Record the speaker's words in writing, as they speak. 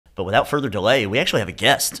But without further delay, we actually have a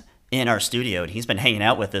guest in our studio, and he's been hanging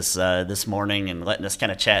out with us this morning and letting us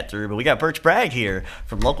kind of chat through. But we got Birch Bragg here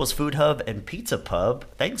from Locals Food Hub and Pizza Pub.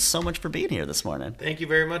 Thanks so much for being here this morning. Thank you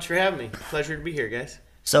very much for having me. Pleasure to be here, guys.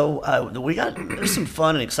 So there's some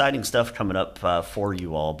fun and exciting stuff coming up for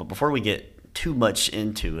you all. But before we get too much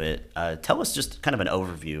into it, tell us just kind of an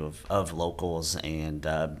overview of Locals and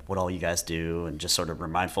what all you guys do, and just sort of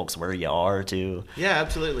remind folks where you are too. Yeah,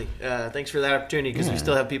 absolutely. Thanks for that opportunity, because we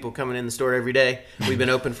still have people coming in the store every day. We've been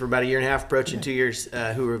open for about a year and a half, approaching 2 years,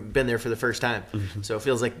 who have been there for the first time. So it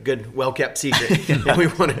feels like a good, well-kept secret, and we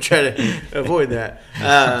want to try to avoid that.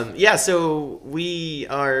 So we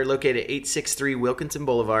are located at 863 Wilkinson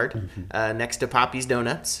Boulevard, next to Poppy's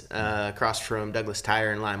Donuts, across from Douglas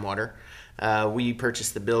Tire and Limewater. We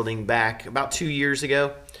purchased the building back about 2 years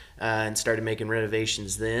ago and started making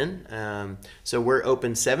renovations then. So we're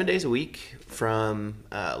open 7 days a week from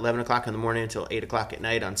 11 o'clock in the morning until 8 o'clock at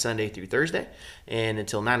night on Sunday through Thursday, and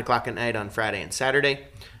until 9 o'clock at night on Friday and Saturday.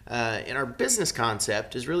 And our business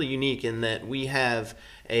concept is really unique in that we have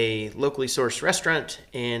a locally sourced restaurant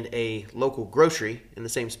and a local grocery in the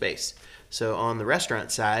same space. So on the restaurant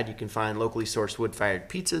side, you can find locally sourced wood-fired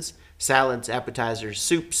pizzas, salads, appetizers,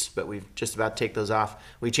 soups, but we've just about to take those off.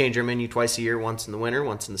 We change our menu twice a year, once in the winter,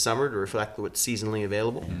 once in the summer, to reflect what's seasonally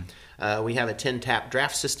available. We have a 10-tap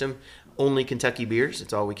draft system, only Kentucky beers.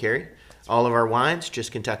 It's all we carry. All of our wines,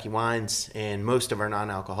 just Kentucky wines, and most of our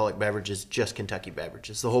non-alcoholic beverages, just Kentucky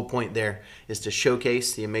beverages. The whole point there is to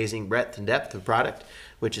showcase the amazing breadth and depth of product,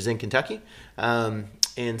 which is in Kentucky.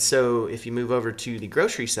 And so if you move over to the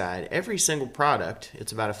grocery side, every single product,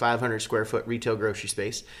 it's about a 500 square foot retail grocery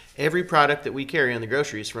space. Every product that we carry on the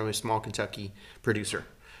grocery is from a small Kentucky producer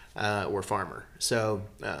or farmer. So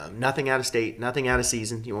nothing out of state, nothing out of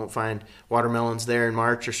season. You won't find watermelons there in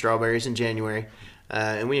March or strawberries in January.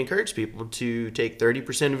 And we encourage people to take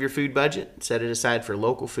 30% of your food budget, set it aside for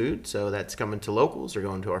local food. So that's coming to Locals or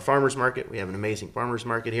going to our farmer's market. We have an amazing farmer's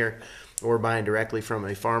market here, or buying directly from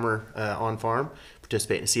a farmer on farm,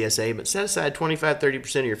 participate in CSA. But set aside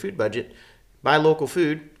 25-30% of your food budget, buy local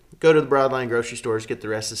food, go to the broadline grocery stores, get the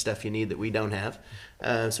rest of the stuff you need that we don't have.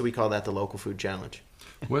 So we call that the Local Food Challenge.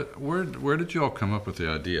 Where did you all come up with the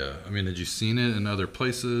idea? I mean, had you seen it in other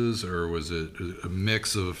places, or was it a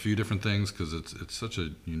mix of a few different things? Because it's such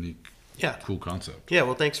a unique, cool concept. Yeah,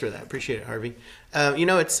 well, thanks for that. Appreciate it, Harvey.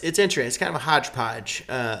 It's interesting. It's kind of a hodgepodge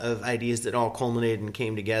of ideas that all culminated and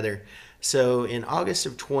came together. So in August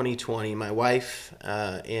of 2020, my wife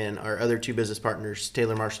and our other two business partners,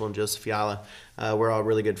 Taylor Marshall and Joseph Fiala, we're all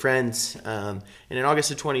really good friends. And in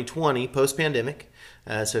August of 2020, post-pandemic,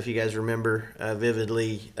 so if you guys remember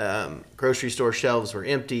vividly, grocery store shelves were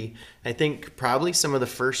empty. I think probably some of the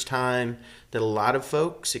first time that a lot of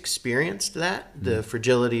folks experienced that, the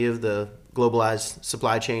fragility of the globalized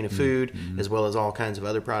supply chain of food, as well as all kinds of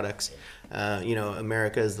other products.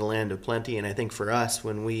 America is the land of plenty, and I think for us,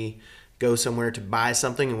 when we go somewhere to buy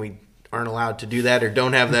something and we aren't allowed to do that, or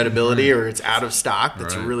don't have that ability, or it's out of stock,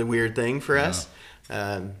 that's a really weird thing for us.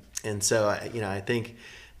 And so, I think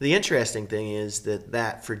the interesting thing is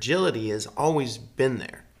that fragility has always been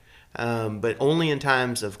there, but only in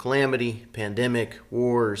times of calamity, pandemic,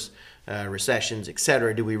 wars, recessions,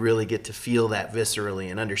 etc., do we really get to feel that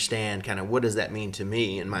viscerally and understand kind of what does that mean to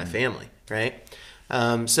me and my family, right?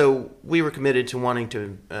 So we were committed to wanting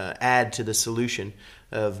to add to the solution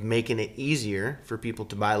of making it easier for people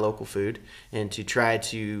to buy local food, and to try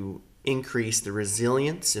to increase the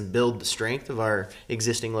resilience and build the strength of our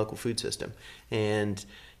existing local food system. And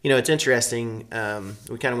it's interesting.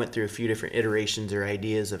 We kind of went through a few different iterations or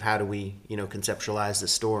ideas of how do we, conceptualize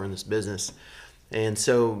this store and this business. And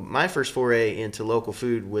so my first foray into local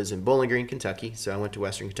food was in Bowling Green, Kentucky. So I went to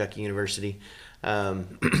Western Kentucky University,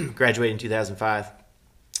 graduated in 2005,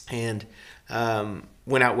 and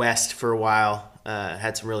went out west for a while,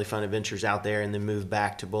 had some really fun adventures out there, and then moved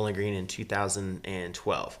back to Bowling Green in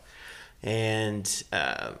 2012. And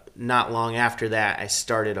not long after that, I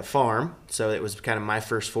started a farm. So it was kind of my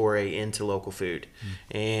first foray into local food.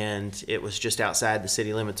 And it was just outside the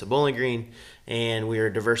city limits of Bowling Green. And we were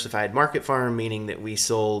a diversified market farm, meaning that we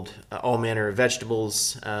sold all manner of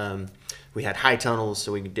vegetables. We had high tunnels,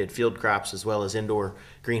 so we did field crops as well as indoor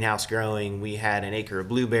greenhouse growing. We had an acre of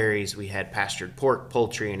blueberries. We had pastured pork,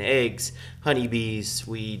 poultry, and eggs, honeybees.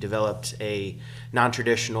 We developed a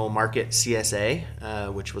non-traditional market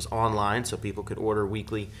CSA, which was online, so people could order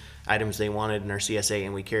weekly items they wanted in our CSA,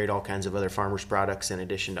 and we carried all kinds of other farmers' products in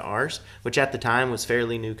addition to ours, which at the time was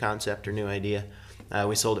fairly new concept or new idea.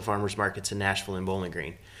 We sold at farmers markets in Nashville and Bowling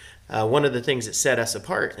Green. One of the things that set us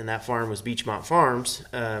apart in that farm was Beechmont Farms.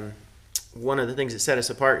 one of the things that set us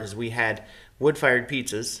apart is we had wood-fired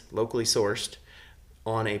pizzas, locally sourced,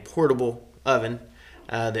 on a portable oven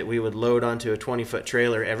that we would load onto a 20-foot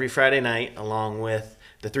trailer every Friday night, along with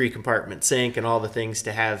the 3-compartment sink and all the things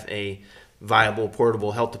to have a viable,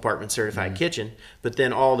 portable, health department certified kitchen, but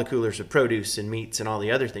then all the coolers of produce and meats and all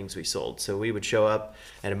the other things we sold. So we would show up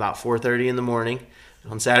at about 4:30 in the morning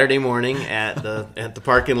on Saturday morning at the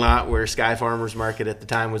parking lot where Sky Farmers Market at the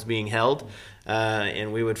time was being held,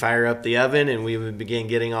 and we would fire up the oven and we would begin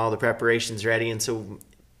getting all the preparations ready. And so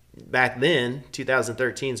back then,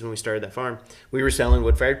 2013 is when we started that farm, we were selling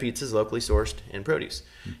wood-fired pizzas, locally sourced, and produce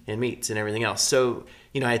and meats and everything else. So,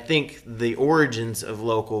 I think the origins of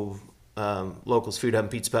Local's Food Hub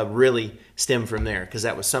and Pizza Pub really stem from there, because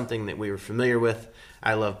that was something that we were familiar with.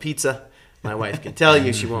 I love pizza. My wife can tell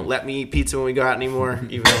you she won't let me eat pizza when we go out anymore,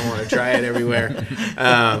 even though I want to try it everywhere.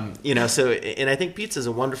 And I think pizza is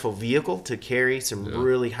a wonderful vehicle to carry some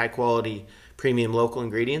really high-quality, premium local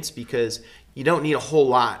ingredients, because you don't need a whole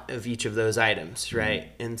lot of each of those items, right?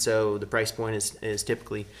 Mm-hmm. And so the price point is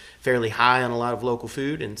typically fairly high on a lot of local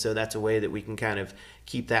food, and so that's a way that we can kind of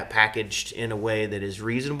keep that packaged in a way that is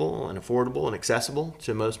reasonable and affordable and accessible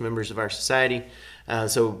to most members of our society.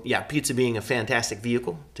 Pizza being a fantastic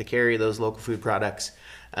vehicle to carry those local food products.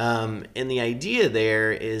 And the idea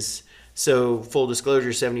there is, so full disclosure,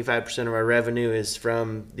 75% of our revenue is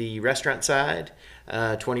from the restaurant side,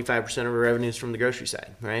 25% of our revenue is from the grocery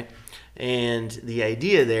side, right? And the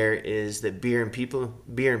idea there is that beer and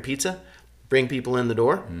pizza bring people in the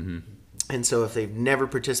door. Mm-hmm. And so if they've never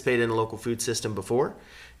participated in a local food system before,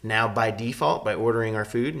 now by default, by ordering our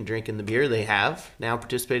food and drinking the beer, they have now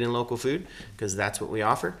participated in local food, because that's what we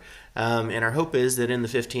offer. And our hope is that in the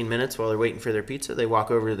 15 minutes while they're waiting for their pizza, they walk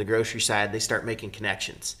over to the grocery side, they start making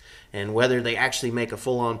connections. And whether they actually make a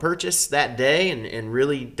full-on purchase that day and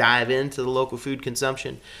really dive into the local food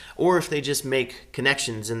consumption, or if they just make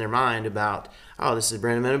connections in their mind about, oh, this is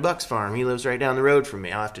Brennan and Buck's farm. He lives right down the road from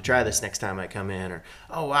me. I'll have to try this next time I come in. Or,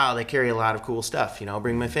 oh, wow, they carry a lot of cool stuff. I'll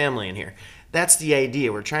bring my family in here. That's the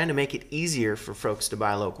idea. We're trying to make it easier for folks to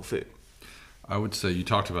buy local food. I would say you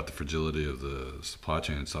talked about the fragility of the supply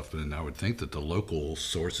chain and stuff, and I would think that the local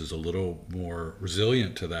source is a little more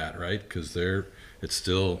resilient to that, right? Because it's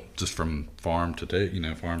still just from farm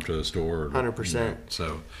to farm to store. 100%.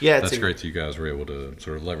 So yeah, that's great that you guys were able to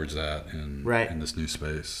sort of leverage that in this new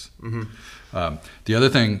space. Mm-hmm. The other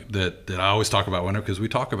thing that I always talk about, because we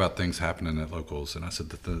talk about things happening at locals, and I said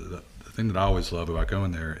that the thing that I always love about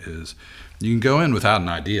going there is you can go in without an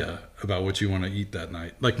idea about what you want to eat that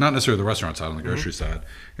night. Like, not necessarily the restaurant side, on the grocery side,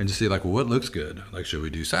 and just see, like, well, what looks good? Like, should we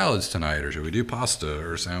do salads tonight, or should we do pasta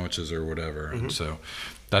or sandwiches or whatever? Mm-hmm. And so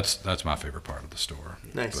that's my favorite part of the store.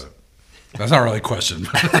 Nice. But that's not really a question.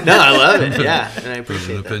 No, I love it. Yeah, and I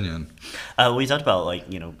appreciate an opinion. We talked about,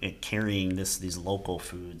 carrying these local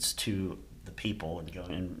foods to the people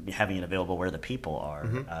and having it available where the people are.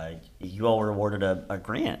 Mm-hmm. You all were awarded a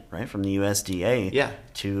grant, right, from the USDA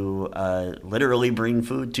to literally bring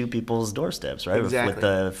food to people's doorsteps, right? Exactly. With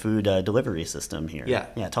the food delivery system here.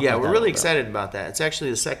 We're really excited about that. It's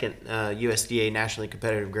actually the second USDA nationally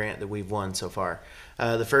competitive grant that we've won so far.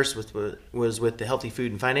 The first was with the Healthy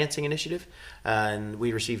Food and Financing Initiative, and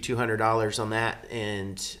we received $200 on that,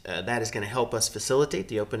 and that is going to help us facilitate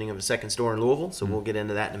the opening of a second store in Louisville, so we'll get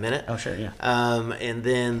into that in a minute. Oh, sure, yeah. And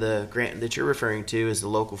then the grant that you're referring to is the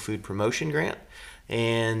Local Food Promotion Grant,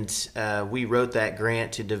 and we wrote that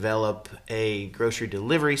grant to develop a grocery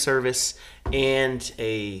delivery service and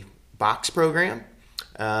a box program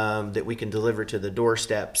that we can deliver to the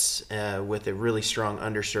doorsteps with a really strong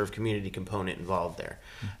underserved community component involved there.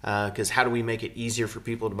 Because how do we make it easier for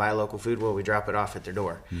people to buy local food? Well, we drop it off at their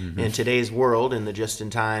door. Mm-hmm. In today's world, in the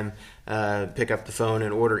just-in-time, pick up the phone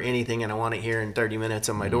and order anything, and I want it here in 30 minutes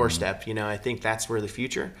on my doorstep. I think that's where the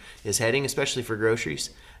future is heading, especially for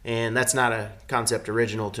groceries. And that's not a concept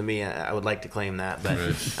original to me. I would like to claim that. But,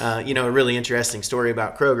 a really interesting story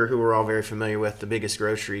about Kroger, who we're all very familiar with, the biggest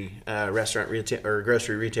grocery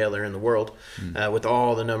grocery retailer in the world, with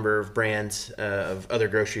all the number of brands of other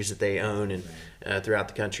groceries that they own and throughout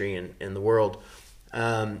the country and the world.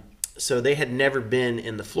 So they had never been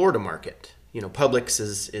in the Florida market. Publix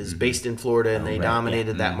is based in Florida, and they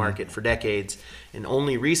dominated that market for decades. And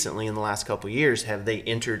only recently, in the last couple of years, have they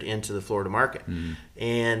entered into the Florida market. Mm-hmm.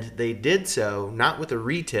 And they did so not with a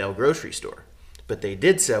retail grocery store, but they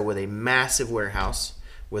did so with a massive warehouse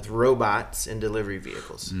with robots and delivery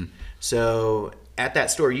vehicles. Mm. So at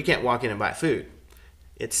that store, you can't walk in and buy food.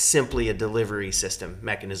 It's simply a delivery system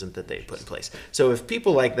mechanism that they put in place. So if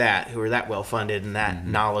people like that, who are that well-funded and that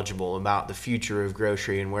knowledgeable about the future of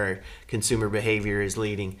grocery and where consumer behavior is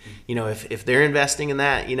leading, if they're investing in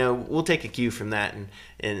that, we'll take a cue from that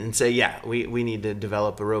and say, yeah, we need to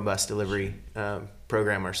develop a robust delivery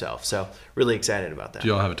program ourselves. So really excited about that. Do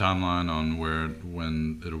y'all have a timeline on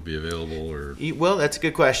when it'll be available? Or well, that's a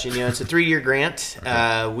good question. It's a 3-year grant.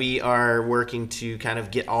 Okay. We are working to kind of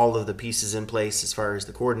get all of the pieces in place as far as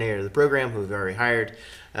the coordinator of the program, who we've already hired.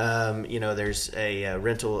 There's a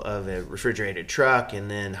rental of a refrigerated truck, and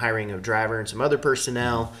then hiring of a driver and some other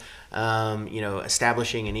personnel.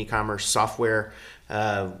 Establishing an e-commerce software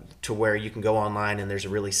to where you can go online and there's a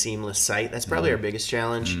really seamless site. That's probably our biggest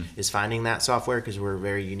challenge, is finding that software, because we're a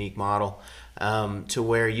very unique model, to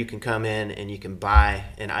where you can come in and you can buy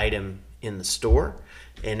an item in the store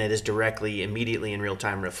and it is directly, immediately in real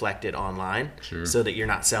time reflected online, so that you're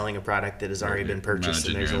not selling a product that has already been purchased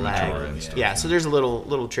and there's a lag. So there's a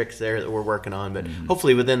little tricks there that we're working on, but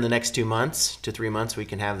hopefully within the next 2 months to 3 months we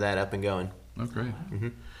can have that up and going. Oh, great.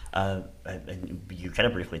 And you kind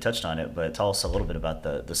of briefly touched on it, but tell us a little bit about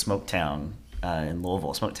the Smoketown in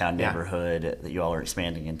Louisville, Smoketown neighborhood that you all are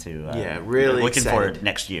expanding into. Really looking excited. for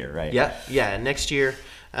next year, right? Yeah, next year.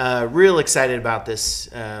 Real excited about this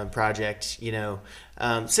project.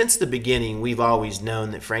 Since the beginning, we've always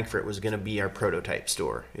known that Frankfort was going to be our prototype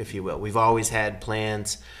store, if you will. We've always had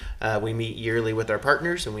plans. We meet yearly with our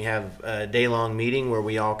partners, and we have a day-long meeting where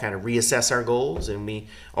we all kind of reassess our goals, and we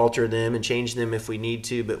alter them and change them if we need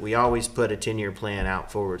to, but we always put a 10-year plan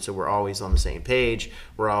out forward, so we're always on the same page.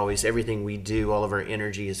 Everything we do, all of our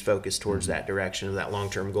energy is focused towards that direction of that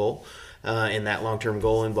long-term goal. And that long-term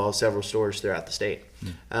goal involves several stores throughout the state,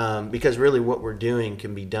 because really what we're doing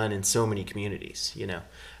can be done in so many communities.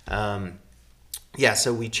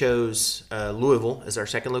 So we chose Louisville as our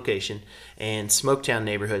second location, and Smoketown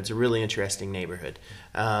neighborhood is a really interesting neighborhood.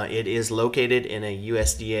 It is located in a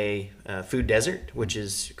USDA food desert, which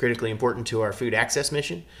is critically important to our food access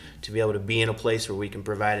mission, to be able to be in a place where we can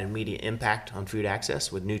provide an immediate impact on food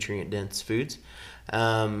access with nutrient-dense foods.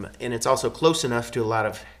 And it's also close enough to a lot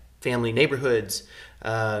of family neighborhoods.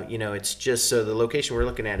 It's just, so the location we're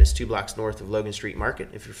looking at is 2 blocks north of Logan Street Market,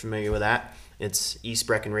 if you're familiar with that. It's East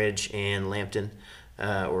Breckenridge and Lambton,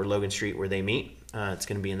 or Logan Street, where they meet. It's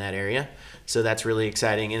going to be in that area. So that's really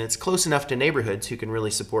exciting. And it's close enough to neighborhoods who can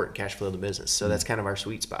really support and cash flow the business. So that's kind of our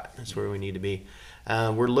sweet spot. That's where we need to be.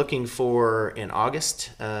 We're looking for, in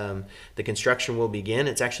August, the construction will begin.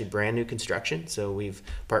 It's actually brand new construction. So we've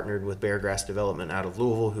partnered with Beargrass Development out of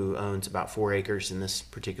Louisville, who owns about 4 acres in this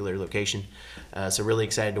particular location. So really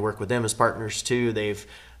excited to work with them as partners too. They've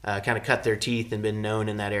kind of cut their teeth and been known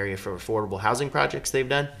in that area for affordable housing projects they've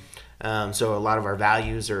done. So a lot of our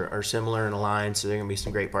values are similar and aligned. So they're going to be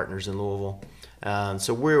some great partners in Louisville.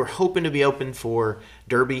 So we're hoping to be open for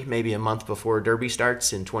Derby maybe a month before Derby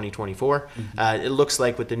starts in 2024. It looks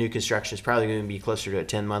like with the new construction, it's probably going to be closer to a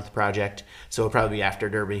 10-month project. So it'll probably be after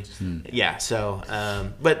Derby.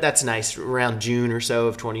 But that's nice. Around June or so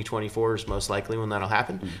of 2024 is most likely when that'll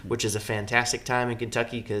happen, which is a fantastic time in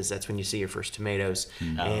Kentucky, because that's when you see your first tomatoes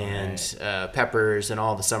and peppers and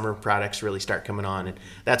all the summer products really start coming on. And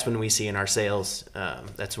that's when we see in our sales,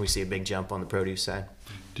 that's when we see a big jump on the produce side.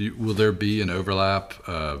 Will there be an overlap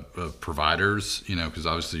of providers? Because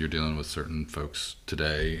obviously you're dealing with certain folks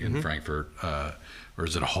today in Frankfort, or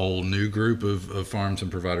is it a whole new group of farms and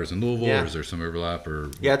providers in Louisville, or is there some overlap?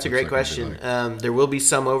 It's a great question. There will be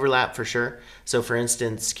some overlap for sure. So, for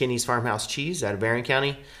instance, Kenny's Farmhouse Cheese out of Barron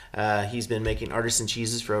County, he's been making artisan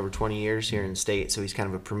cheeses for over 20 years here in the state, so he's kind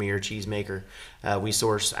of a premier cheese maker. We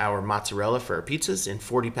source our mozzarella for our pizzas in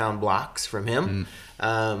 40-pound blocks from him.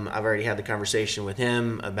 I've already had the conversation with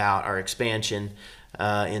him about our expansion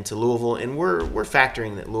into Louisville, and we're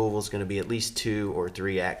factoring that Louisville is going to be at least 2 or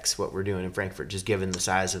 3x what we're doing in Frankfort, just given the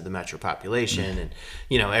size of the metro population and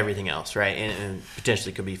everything else, right? And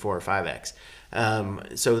potentially could be 4 or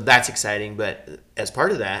 5x. So that's exciting, but as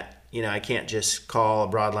part of that, I can't just call a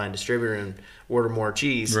broadline distributor and order more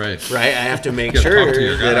cheese, right? I have to make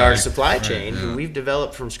sure that our supply chain, who we've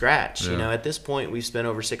developed from scratch, at this point we've spent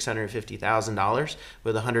over $650,000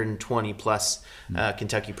 with 120 plus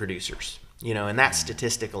Kentucky producers. And that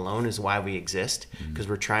statistic alone is why we exist, because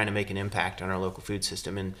we're trying to make an impact on our local food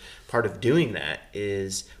system. And part of doing that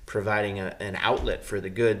is providing an outlet for the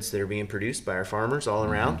goods that are being produced by our farmers all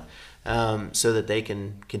around, so that they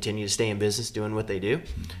can continue to stay in business doing what they do.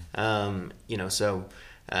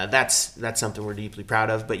 That's something we're deeply proud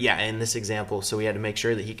of. But yeah, in this example, so we had to make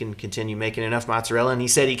sure that he can continue making enough mozzarella, and he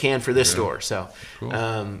said he can for this store. So, cool.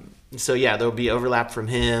 So yeah, there'll be overlap from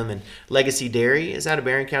him. And Legacy Dairy is out of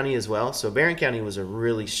Barron County as well. So Barron County was a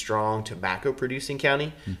really strong tobacco producing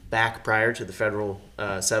county back prior to the federal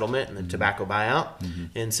settlement and the tobacco buyout.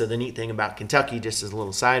 And so the neat thing about Kentucky, just as a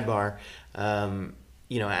little sidebar,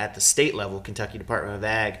 at the state level, Kentucky Department of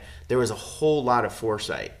Ag, there was a whole lot of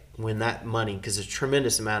foresight when that money, because a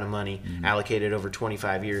tremendous amount of money allocated over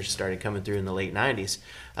 25 years started coming through in the late 90s.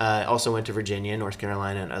 Also went to Virginia, North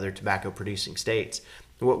Carolina, and other tobacco producing states.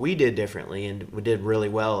 What we did differently, and we did really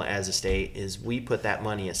well as a state, is we put that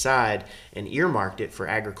money aside and earmarked it for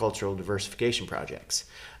agricultural diversification projects.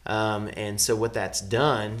 And so what that's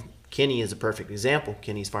done, Kenny is a perfect example.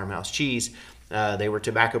 Kenny's Farmhouse Cheese, they were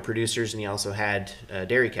tobacco producers, and he also had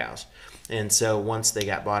dairy cows. And so once they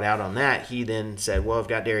got bought out on that, he then said, well, I've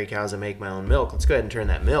got dairy cows, I make my own milk. Let's go ahead and turn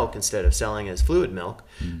that milk, instead of selling as fluid milk,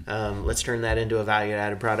 let's turn that into a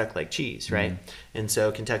value-added product like cheese, right? And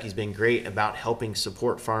so Kentucky's been great about helping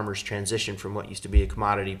support farmers transition from what used to be a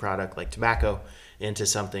commodity product like tobacco into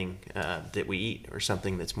something that we eat, or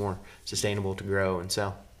something that's more sustainable to grow and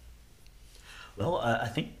sell. Well, I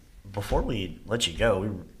think before we let you go, we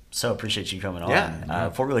so appreciate you coming on. Yeah.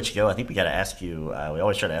 Before we let you go, I think we got to ask you, we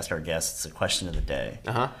always try to ask our guests a question of the day.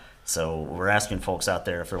 So we're asking folks out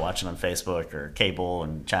there, if they're watching on Facebook or cable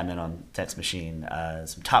and chime in on text machine,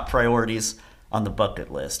 some top priorities on the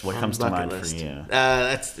bucket list. What comes to mind for you?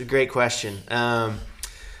 That's a great question. So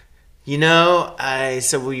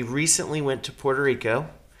we recently went to Puerto Rico.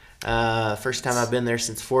 First time I've been there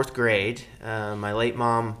since 4th grade. My late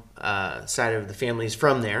mom side of the family is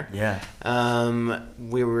from there. Yeah.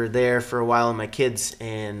 We were there for a while, and my kids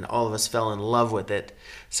and all of us fell in love with it.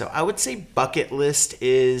 So I would say bucket list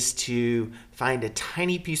is to find a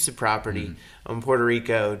tiny piece of property on Puerto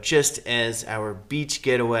Rico, just as our beach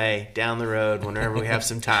getaway down the road whenever we have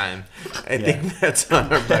some time. I think that's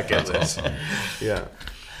on our bucket list. Awesome. Yeah.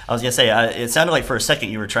 I was going to say, it sounded like for a second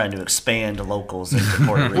you were trying to expand locals into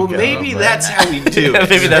Puerto Rico. Well, maybe that's how we do it.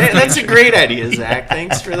 Maybe that's a great idea, Zach.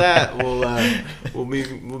 Thanks for that. We'll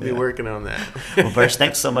be working on that. Well, Birch,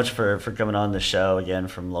 thanks so much for coming on the show again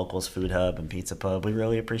from Locals Food Hub and Pizza Pub. We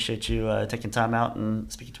really appreciate you taking time out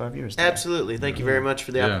and speaking to our viewers today. Absolutely. Thank you very much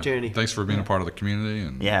for the opportunity. Thanks for being a part of the community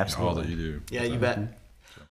and all that you do. Yeah, you bet.